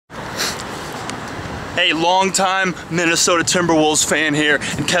Hey, long-time Minnesota Timberwolves fan here,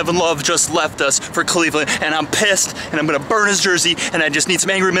 and Kevin Love just left us for Cleveland, and I'm pissed, and I'm gonna burn his jersey, and I just need some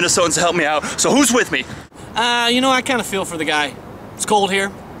angry Minnesotans to help me out. So who's with me? You know, I kind of feel for the guy. It's cold here.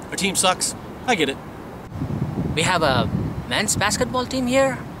 Our team sucks. I get it. We have a men's basketball team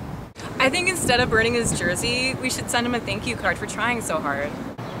here. I think instead of burning his jersey, we should send him a thank you card for trying so hard.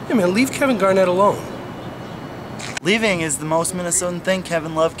 Yeah, man, leave Kevin Garnett alone. Leaving is the most Minnesotan thing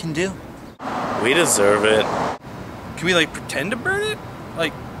Kevin Love can do. We deserve it. Can we, like, pretend to burn it?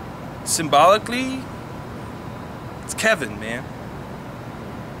 Like, symbolically? It's Kevin, man.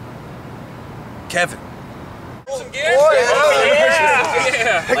 Kevin. Some gas. Oh,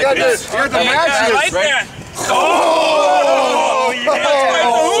 yeah. I got this. You're the matches. I like that. Oh, yeah.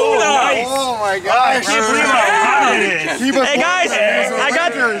 Oh, my gosh. I can't believe I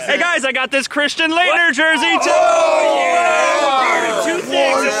Hey guys, I got this Christian Laettner jersey too. Oh, yeah. Two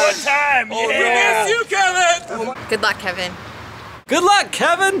things at one time. Oh, yeah. We miss you, Kevin. Good luck, Kevin. Good luck,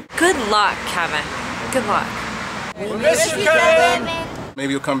 Kevin! Good luck, Kevin. Good luck. We miss you, Kevin.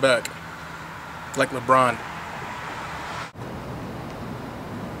 Maybe he'll come back. Like LeBron.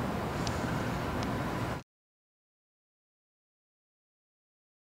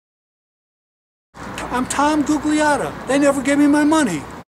 I'm Tom Gugliotta. They never gave me my money.